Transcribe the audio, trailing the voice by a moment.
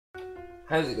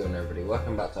How's it going, everybody?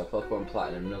 Welcome back to our Pokemon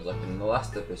Platinum Nuzlocke. In the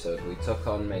last episode we took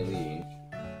on Maylene.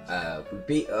 We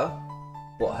beat her,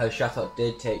 but her Shatot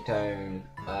did take down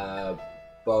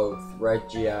both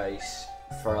Regice,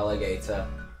 Feraligatr,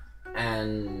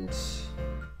 and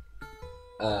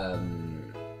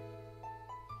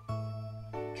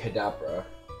Kadabra.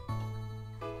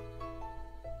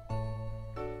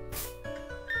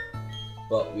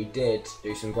 But we did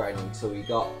do some grinding, so we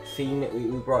got Phoenix. We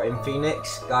brought in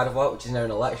Phoenix, Gardevoir, which is now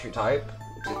an electric type,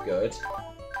 which is good.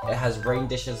 It has Rain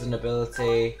Dish as an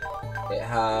ability. It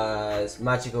has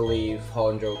Magical Leaf,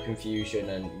 Horndrill, Confusion,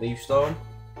 and Leaf Storm.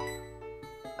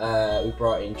 We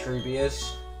brought in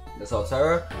Trubias, the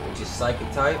Solterra, which is Psychic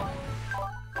type.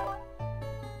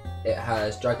 It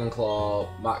has Dragon Claw,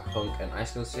 Mach Punk, and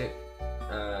Icicle Stick,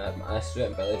 and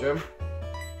Bellydrum.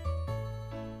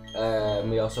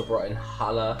 We also brought in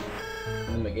Hala,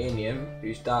 the Meganium,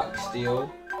 who's Dark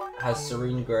Steel, has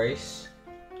Serene Grace,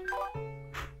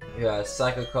 who has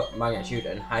Psycho Cut, Magnitude,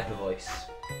 and Hyper Voice.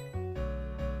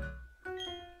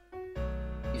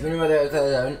 If you remember I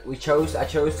chose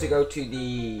to go to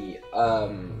the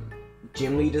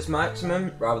Gym Leader's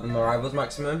maximum rather than the Rival's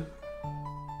maximum.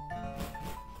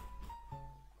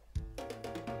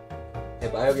 Okay,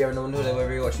 but I hope you have no one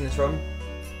wherever you're watching this from.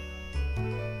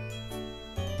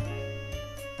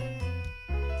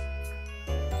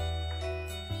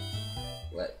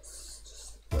 Let's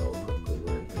just go quickly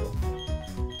around here.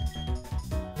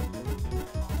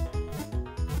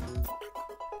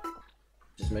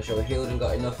 Just make sure we're healed and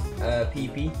got enough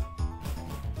PP.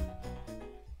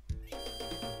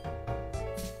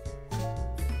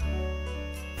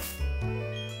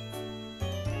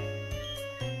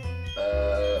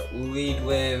 We'll lead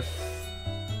with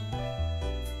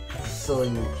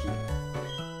Slinky.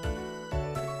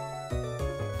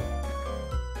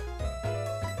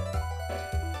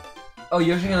 Oh,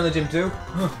 you're checking on the gym too?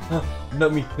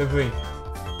 Not me, not me.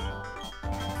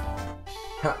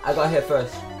 I got here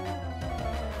first.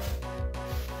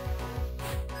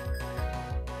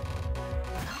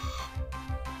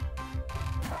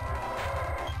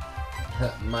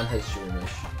 Man has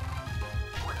Shroomish.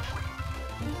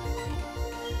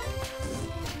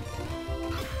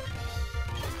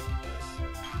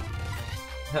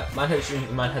 Man has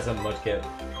Shroomish, man has a Mudkip.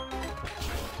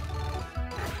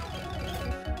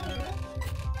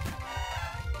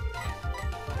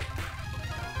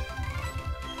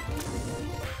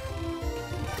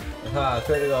 I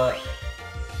could have got.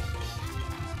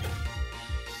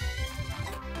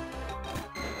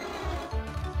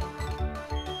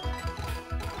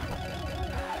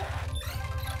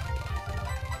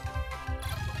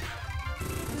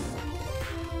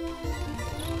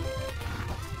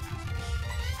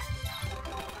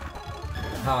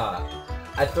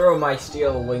 I throw my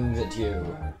steel wings at you.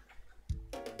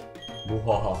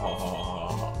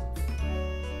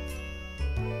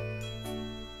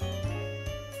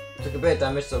 Took a bit of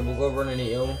damage, so we'll go run and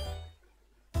heal.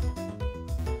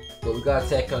 But we gotta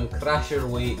take on Crasher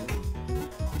Wake,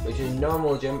 which in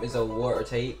normal gym is a water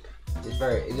type. It's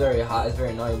very hard. It's very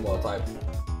annoying water type.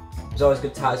 It's always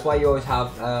good to have. That's why you always have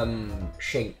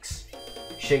Shinx.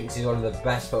 Shinx is one of the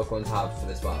best Pokemon to have for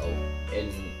this battle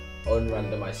in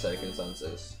unrandomized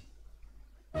circumstances.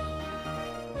 Okay,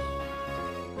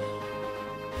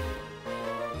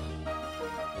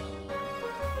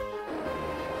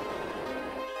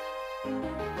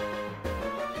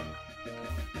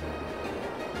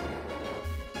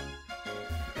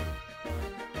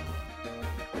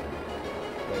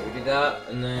 we did that,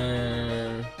 and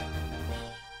then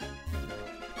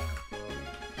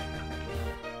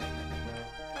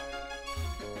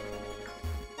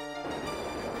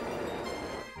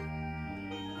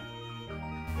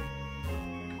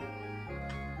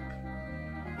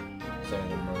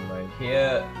right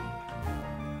here.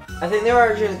 I think there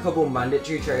are actually a couple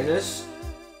mandatory trainers.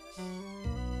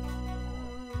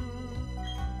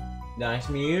 Nice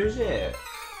music.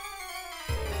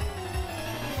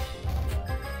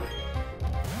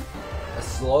 A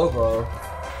Slowbro.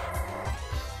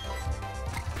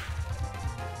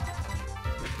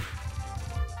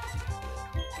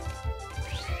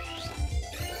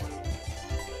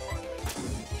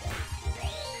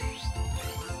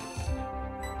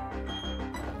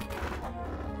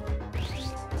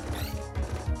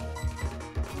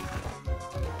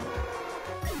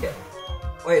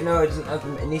 Wait, no, it doesn't have.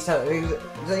 It needs to have.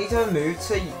 Does it need to have a move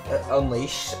to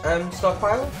unleash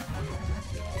stockpile?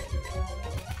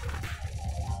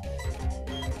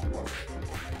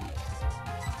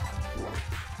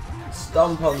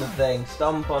 Stomp on the thing.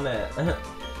 Stomp on it.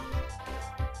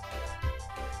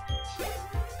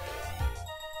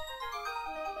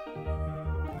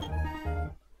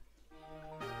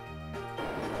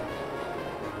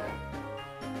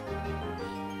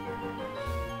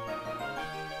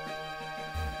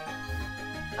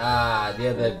 Ah,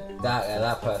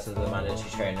 that person's a mandatory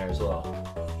trainer as well.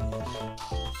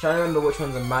 Trying to remember which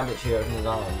one's a mandatory openers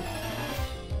on.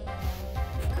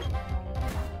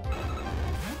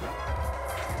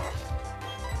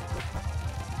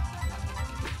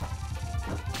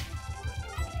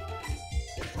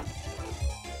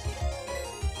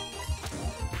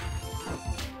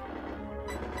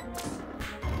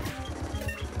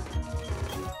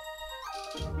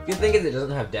 Good thing is it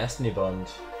doesn't have Destiny Bond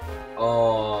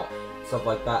or stuff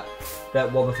like that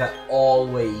that Boba Fett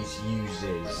always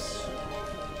uses.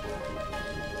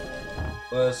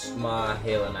 Where's my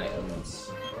healing items?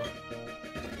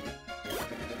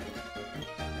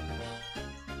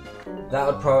 That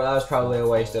was probably a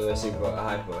waste of a super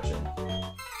high potion.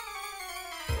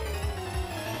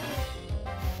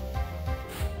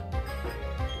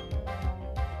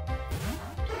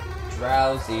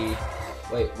 Drowsy.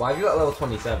 Wait, why have you got level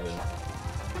 27?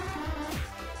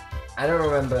 I don't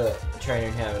remember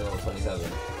training him at level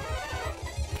 27.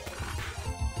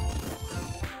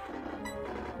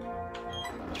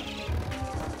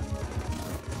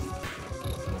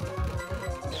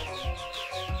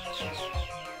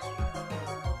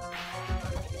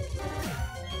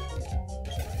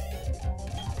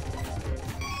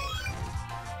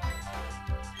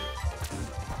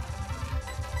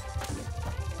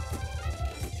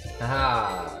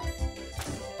 Haha.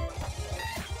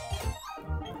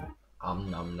 Nom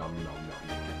nom nom nom.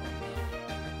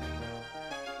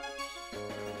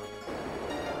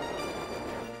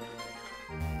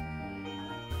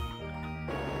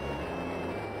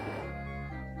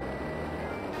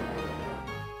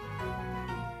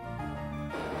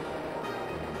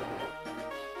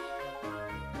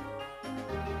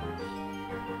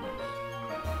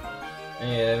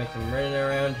 Yeah, we can run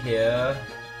around here,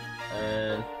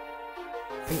 and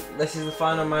I think this is the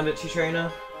final mandatory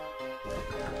trainer.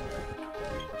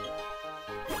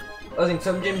 I think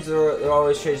some gyms there are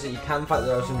always trainers that you can fight,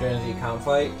 there are some trainers that you can't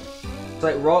fight. It's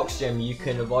like Rock's gym, you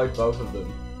can avoid both of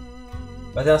them.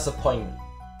 But that's the point.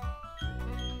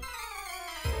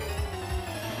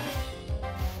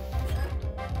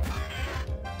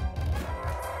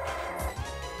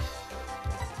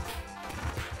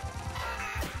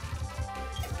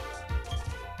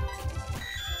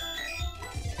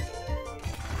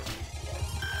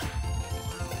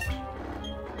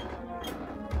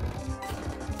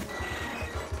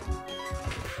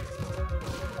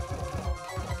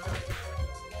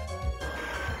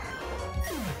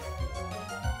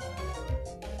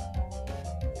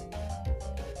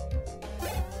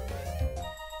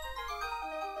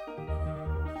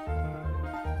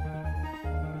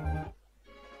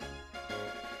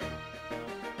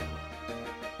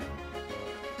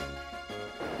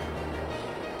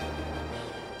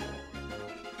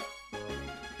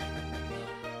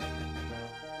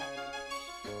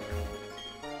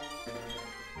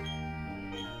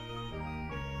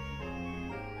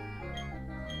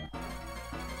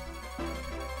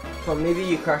 Well, maybe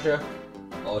you Crusher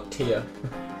or Tia.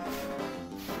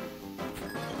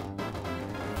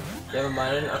 Never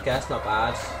mind. Okay, that's not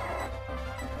bad.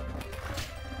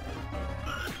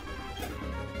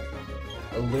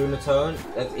 A Lunatone,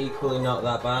 that's equally not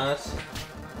that bad.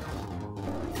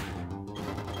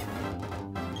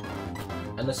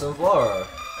 And a Sunflora.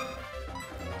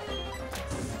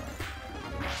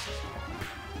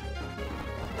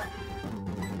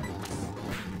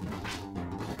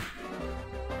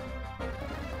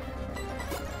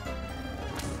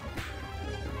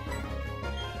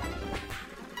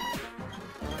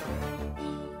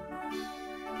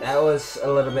 That was a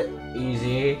little bit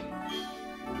easy.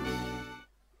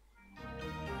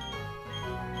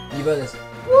 You got this.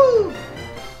 Woo!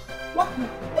 Wahoo!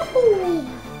 Wahoo!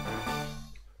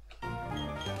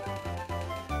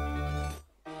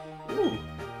 Ooh.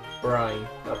 Brian,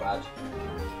 not bad.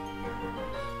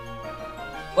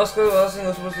 The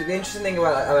interesting thing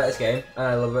about this game, and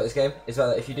I love about this game, is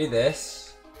that if you do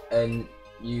this, and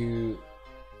you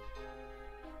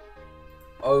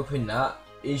open that,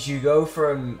 is you go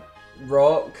from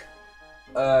Rock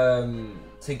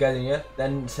to Gardenia,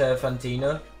 then to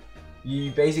Fantina. You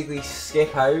basically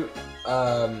skip out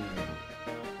a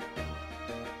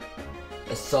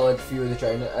solid few of the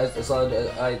trainers,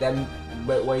 then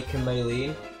Wakey and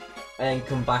Maylene, and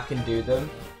come back and do them.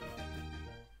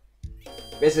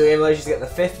 Basically, it allows you to get the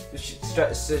 5th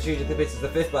strategic bits of the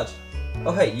 5th badge.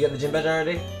 Oh hey, you got the gym badge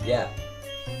already? Yeah,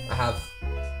 I have.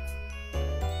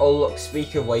 Oh look,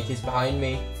 speaker of Wakey's behind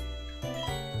me.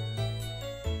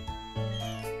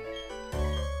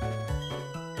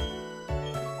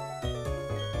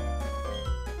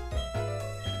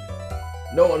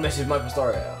 No one messes with my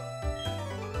Pastoria.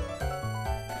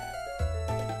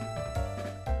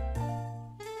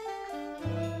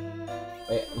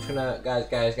 Wait, I'm just gonna,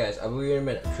 guys, I'll be in a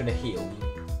minute. I'm just gonna heal.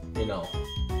 You know,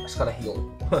 I just gotta heal.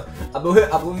 I'll be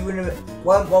in a minute.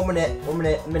 One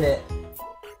minute.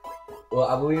 Well,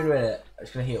 I'll be in a minute. I'm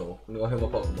just gonna heal. I'm gonna go heal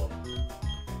my Pokemon.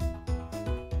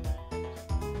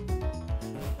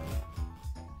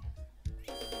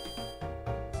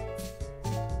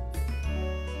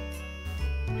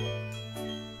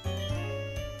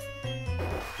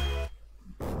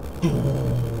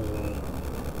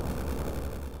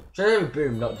 Should I have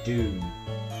boom, not doom?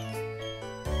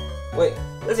 Wait,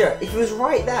 listen, if he was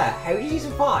right there, how did he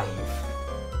survive?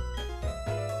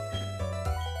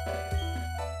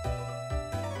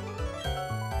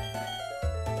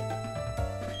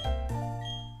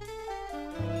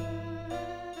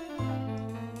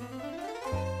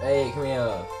 Hey, come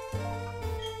here.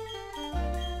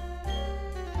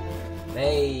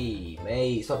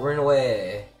 Hey, stop running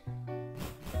away.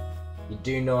 You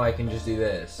do know I can just do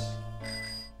this.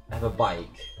 I have a bike.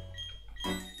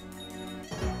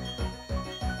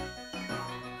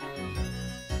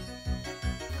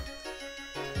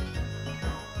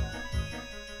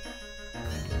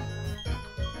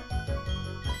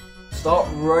 Stop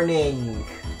running!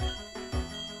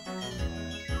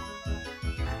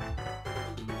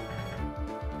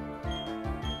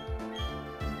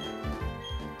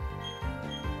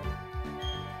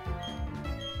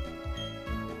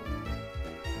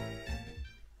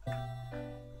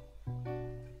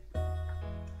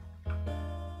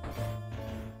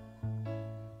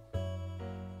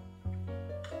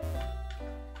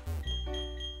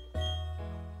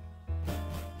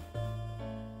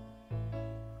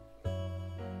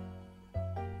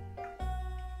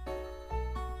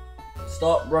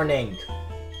 Stop running!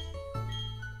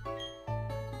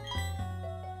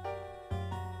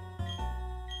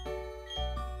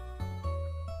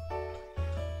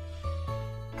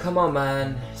 Come on,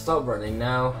 man. Stop running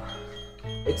now.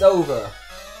 It's over.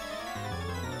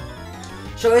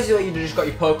 So this is what you just got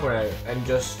your Pokemon out and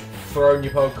just thrown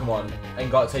your Pokemon and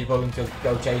got to your Pokemon to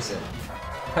go chase it.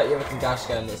 Bet you have a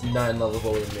Kangaskhan that's 9 levels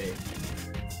older than me.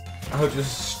 I'll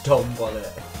just stomp on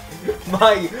it.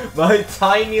 My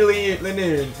tiny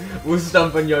Linoon will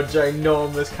stomp on your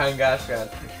ginormous Kangaskhan.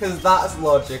 Because that's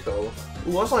logical.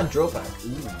 Ooh, what's on drill pack?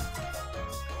 Ooh.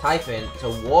 Type in to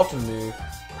water move,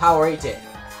 power 8 it.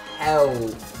 Hell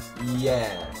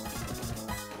yeah.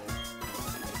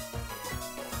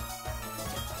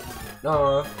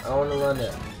 No, I want to learn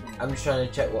it. I'm just trying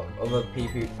to check what other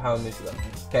PP power moves are.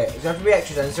 Okay, it's going to be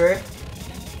extra sensory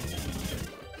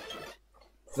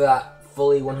for that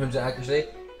fully 100 accuracy,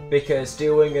 because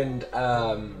Steel Wing and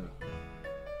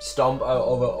Stomp are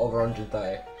over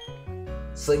 130.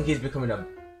 Slinky's becoming a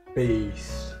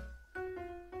beast.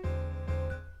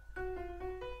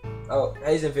 Oh,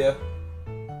 hey Zynthia.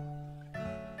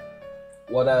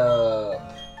 What up?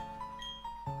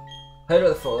 Heard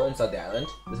about the photo inside the island?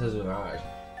 This is a mirage.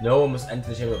 No one must enter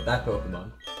the chamber with that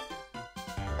Pokemon.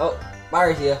 Oh,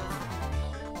 Barry's here.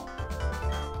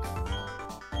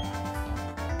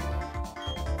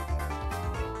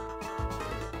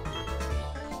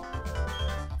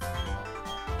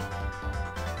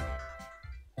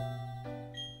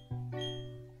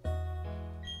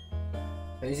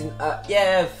 He's in,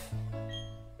 yeah.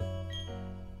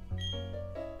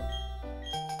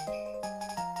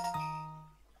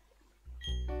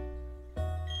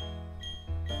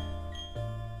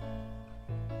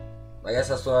 I guess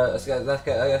that's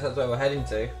where we're heading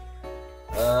to.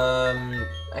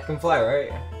 I can fly,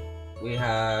 right? We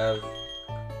have.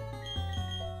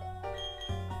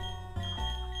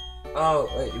 Oh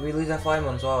wait, did we lose our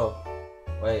Flymon as well?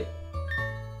 Wait,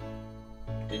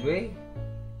 did we?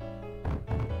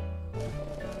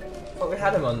 I thought we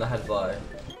had him on the head fly.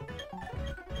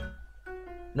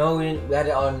 No, we didn't. We had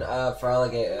it on for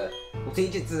Alligator. We'll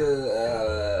teach it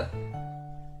to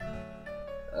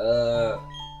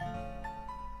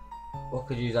what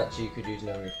could use actually? Could use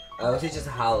no move. We'll teach it to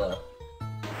Howler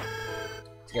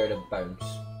to get rid of Bounce.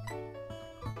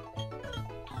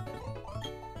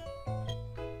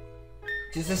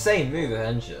 It's the same move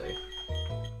essentially.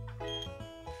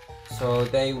 So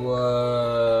they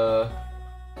were.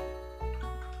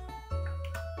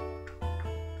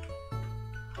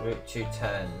 Route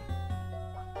 210.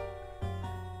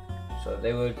 So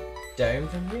they were down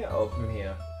from here or from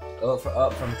here? Oh,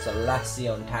 up from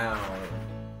Celestion Town.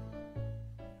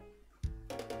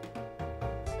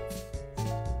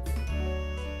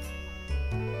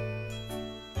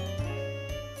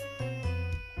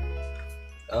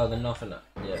 Oh, they're nothing up.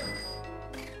 Yeah.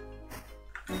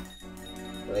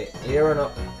 Wait, here or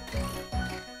not?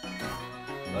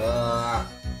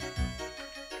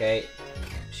 Okay.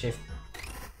 Shift.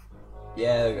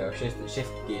 Yeah, there we go.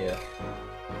 Shift gear.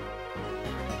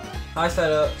 Hi,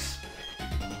 Seducks.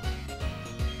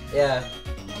 Yeah.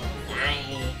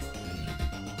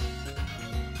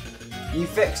 You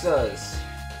fixed us.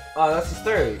 Oh, that's us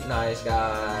through. Nice,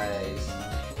 guys.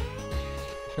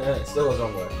 Still goes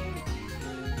wrong way.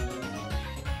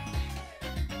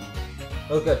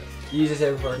 Oh, good. You use this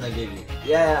every person I give you.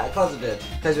 Yeah, of course I did.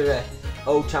 Because we're the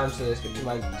old chancellors to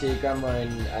your grandma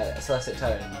in Celestic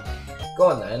Town.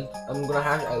 Go on then. I'm gonna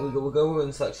have. We'll go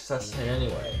and select Celestic Town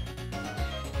anyway.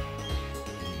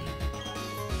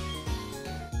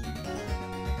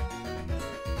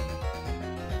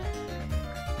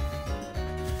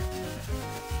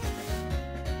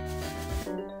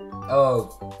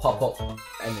 Oh, pop up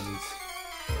enemies.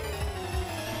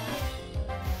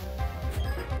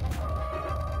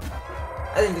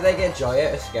 I think, do they get joy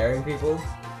out of scaring people?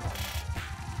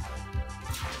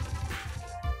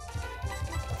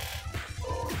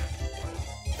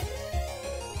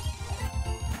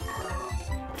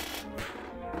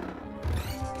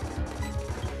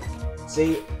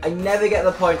 See, I never get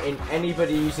the point in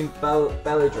anybody using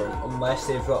Belladrum unless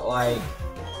they've got like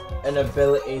an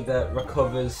ability that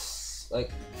recovers like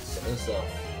and stuff.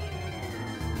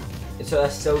 So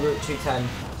that's still Route 210.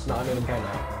 It's not an even count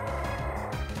now.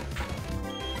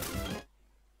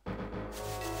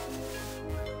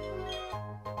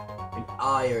 An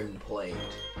iron plate.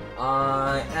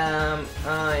 I am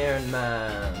Iron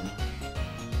Man.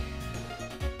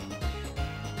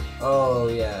 Oh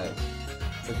yeah.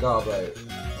 Forgot about it.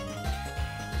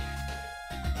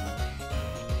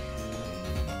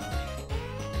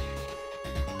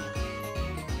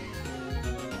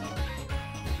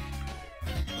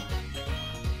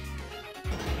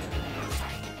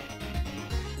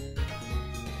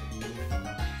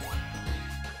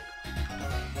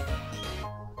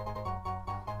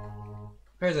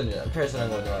 Person I'm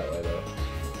going the right way though.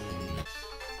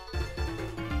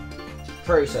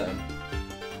 Pretty certain.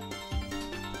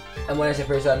 And when I say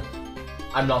pretty certain,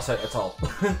 I'm not certain at all.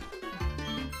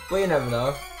 But you never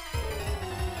know.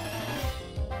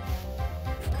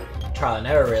 Trial and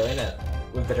error really, innit?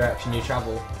 With the direction you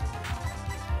travel.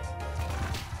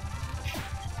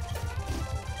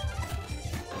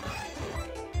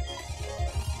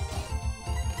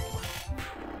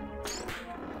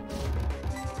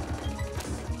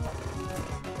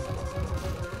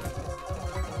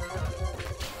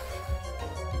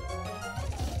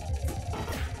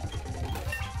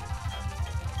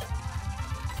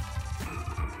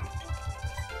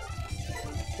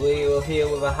 We will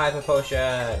heal with a hyper potion.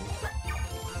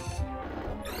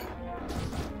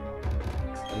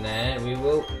 And then we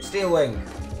will Steel Wing.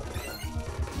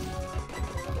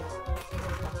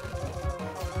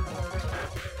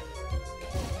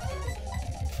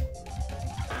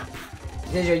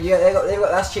 Yeah, they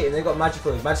got that's cheating, they got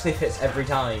magically hits every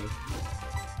time.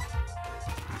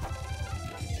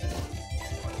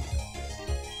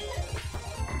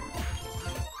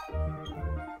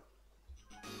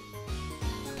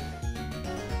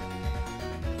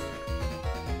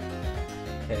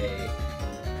 Okay.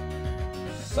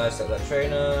 Sidestep that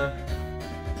trainer.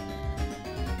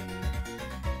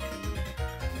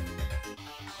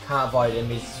 Can't avoid him,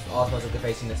 he's automatically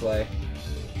facing this way.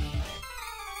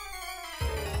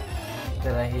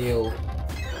 Then I heal.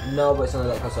 No, but it's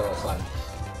only got crossover slime.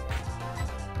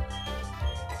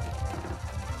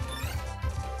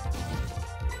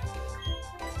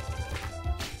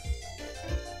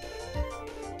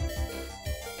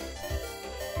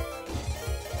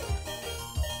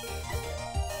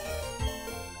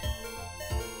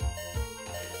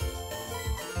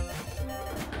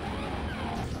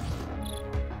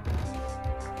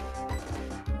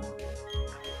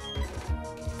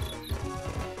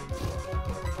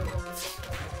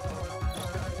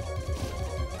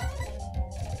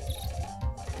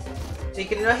 So you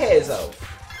can not hit yourself.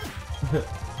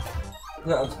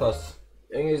 That was close.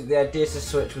 The idea to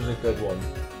switch was a good one.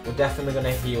 We're definitely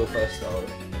gonna heal first though.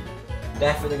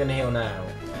 Definitely gonna heal now.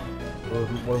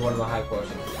 With one of my high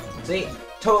potions. See?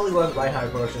 Totally worth buying high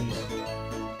potions.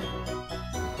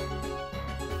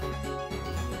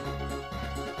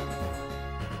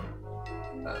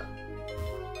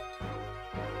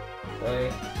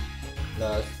 Okay.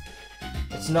 No,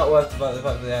 it's not worth the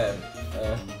fact that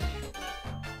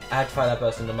I had to fight that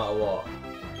person no matter what.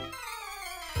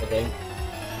 I think.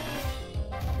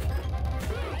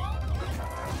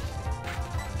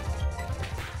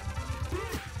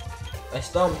 I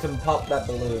stomped and popped that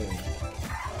balloon.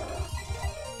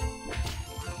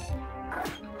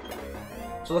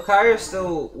 So Lucario's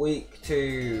still weak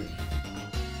to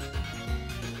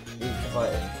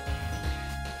fighting.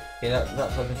 Okay, that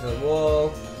plugged into the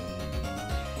wall.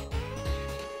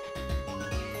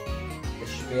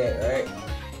 B8, right?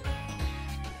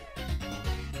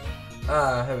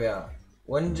 Ah, here we are.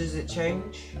 When does it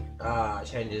change? Ah, it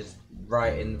changes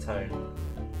right in the tone.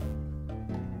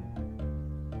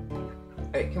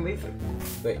 Wait, can we?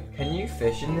 Wait, can you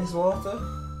fish in this water?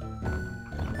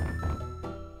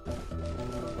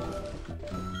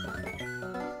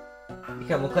 You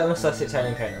can. We'll claim a Celestic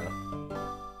Tiny Trainer.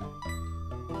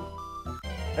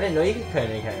 I didn't know you could claim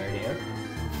any trainer here.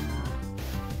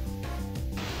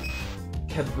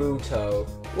 Kabuto.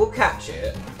 We'll catch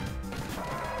it,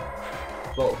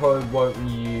 but probably won't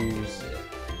use it.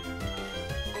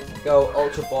 Go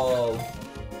Ultra Ball.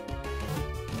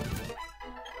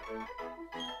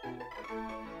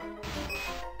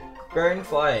 Growing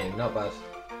Flying, not bad.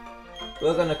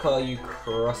 We're gonna call you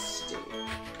Krusty.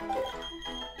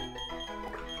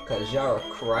 Cause you're a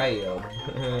crayon.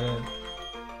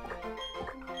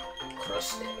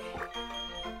 Krusty.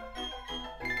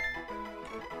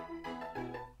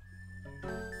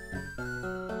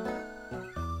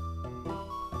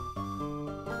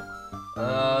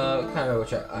 Kind of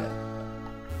check.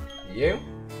 You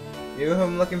who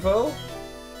I'm looking for?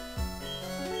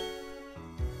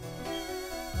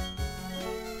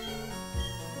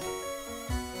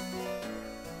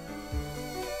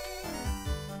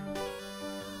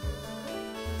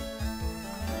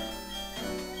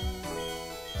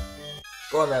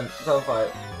 Go on then, let's have a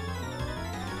fight.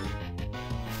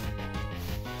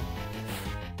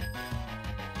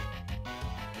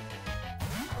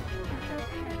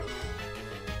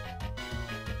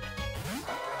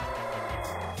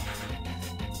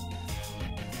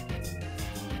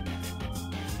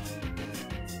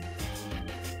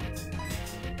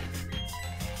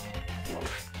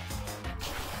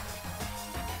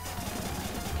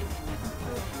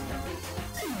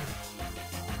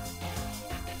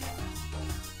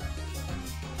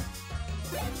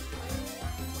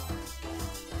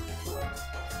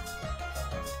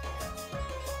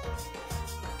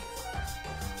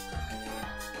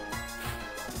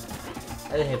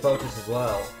 I didn't hit Botus as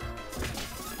well.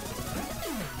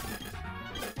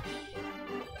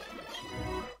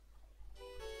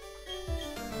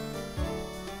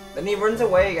 Then he runs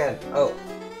away again. Oh.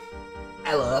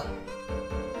 Ella.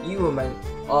 You were meant.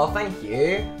 Oh, thank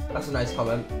you. That's a nice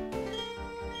comment.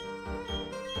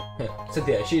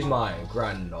 Cynthia, she's my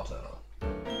granddaughter.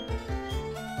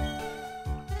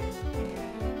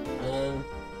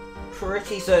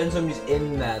 Pretty certain somebody's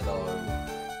in there though.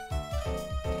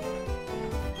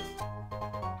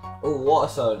 Oh, Water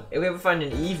Stone. If we ever find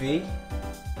an Eevee.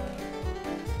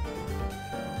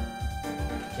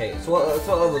 Okay, so what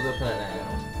level are we looking at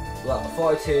now? Well,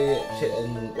 42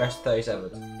 and rest 37.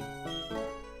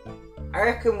 I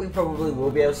reckon we probably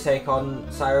will be able to take on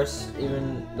Cyrus,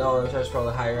 even though Cyrus is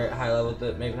probably high level,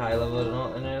 maybe higher level than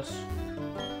not in this.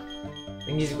 I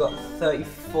think he's got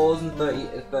 34s and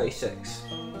 36.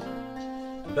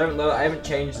 Don't know, I haven't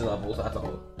changed the levels at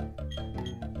all.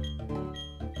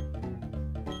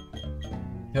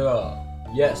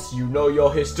 Yes, you know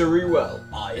your history well.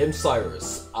 I am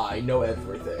Cyrus. I know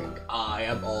everything. I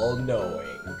am all-knowing.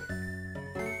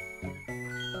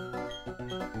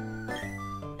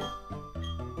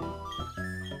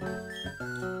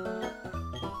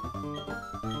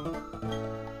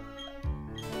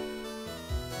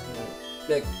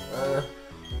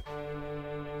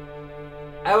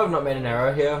 I hope I've not made an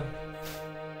error here.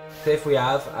 So if we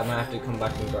have, I might have to come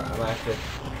back and grab. I might have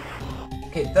to.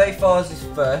 Okay, 34s is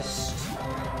first.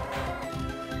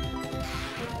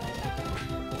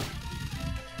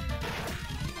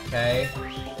 Okay.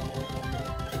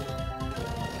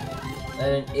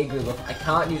 And an Igloo. I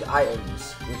can't use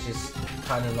items, which is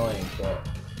kind of annoying, but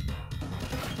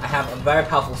I have a very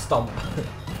powerful Stomp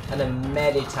and a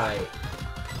Meditite.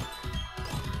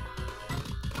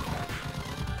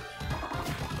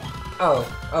 Oh,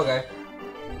 okay.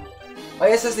 I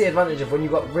guess that's the advantage of when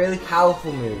you've got really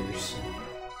powerful moves.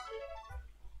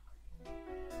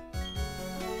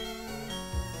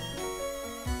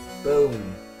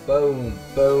 Boom, boom,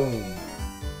 boom.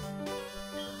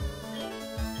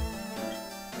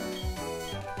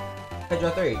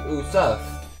 Hedgehog 3. Ooh, Surf.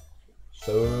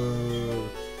 Surf.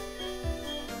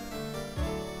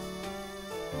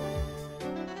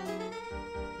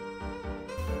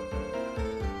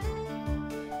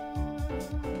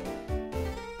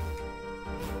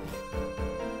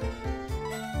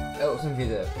 Oh, what's in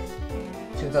video?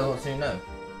 She can tell us what to know.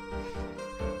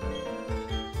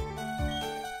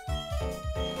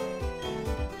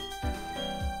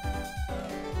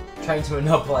 Trying to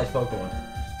monopolize Pokemon.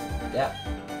 Yep.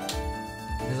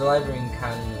 There's a library in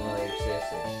Canyon Live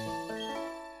City.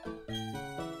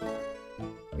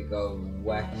 We go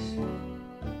west.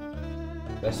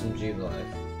 Best from Jubilee.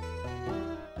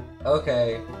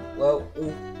 Okay, well,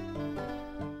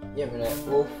 yeah, a minute.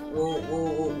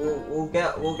 We'll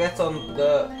get on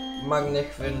the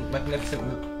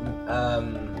magnificent.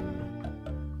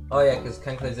 Oh yeah, because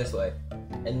Kenkley's this way,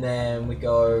 and then we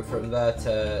go from there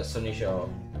to Sunny Shore.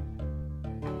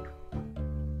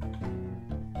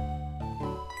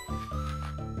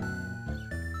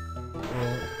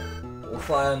 We'll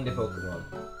fly on the Pokemon.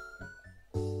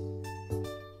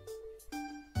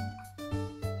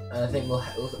 And I think we'll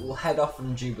head off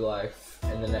from Jubilife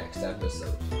in the next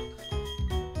episode.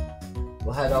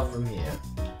 We'll head off from here.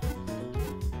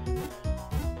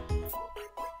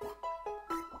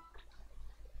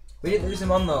 We didn't lose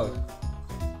him on though.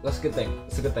 That's a good thing.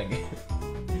 It's a good thing.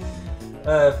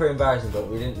 Pretty embarrassing, but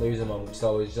we didn't lose him on, which is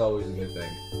always a good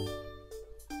thing.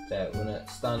 There, we're gonna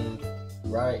stand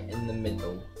right in the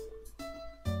middle.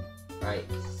 Right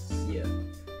here.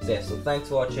 So yeah, so thanks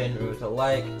for watching. Remember to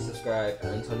like, subscribe,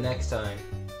 and until next time,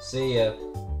 see ya.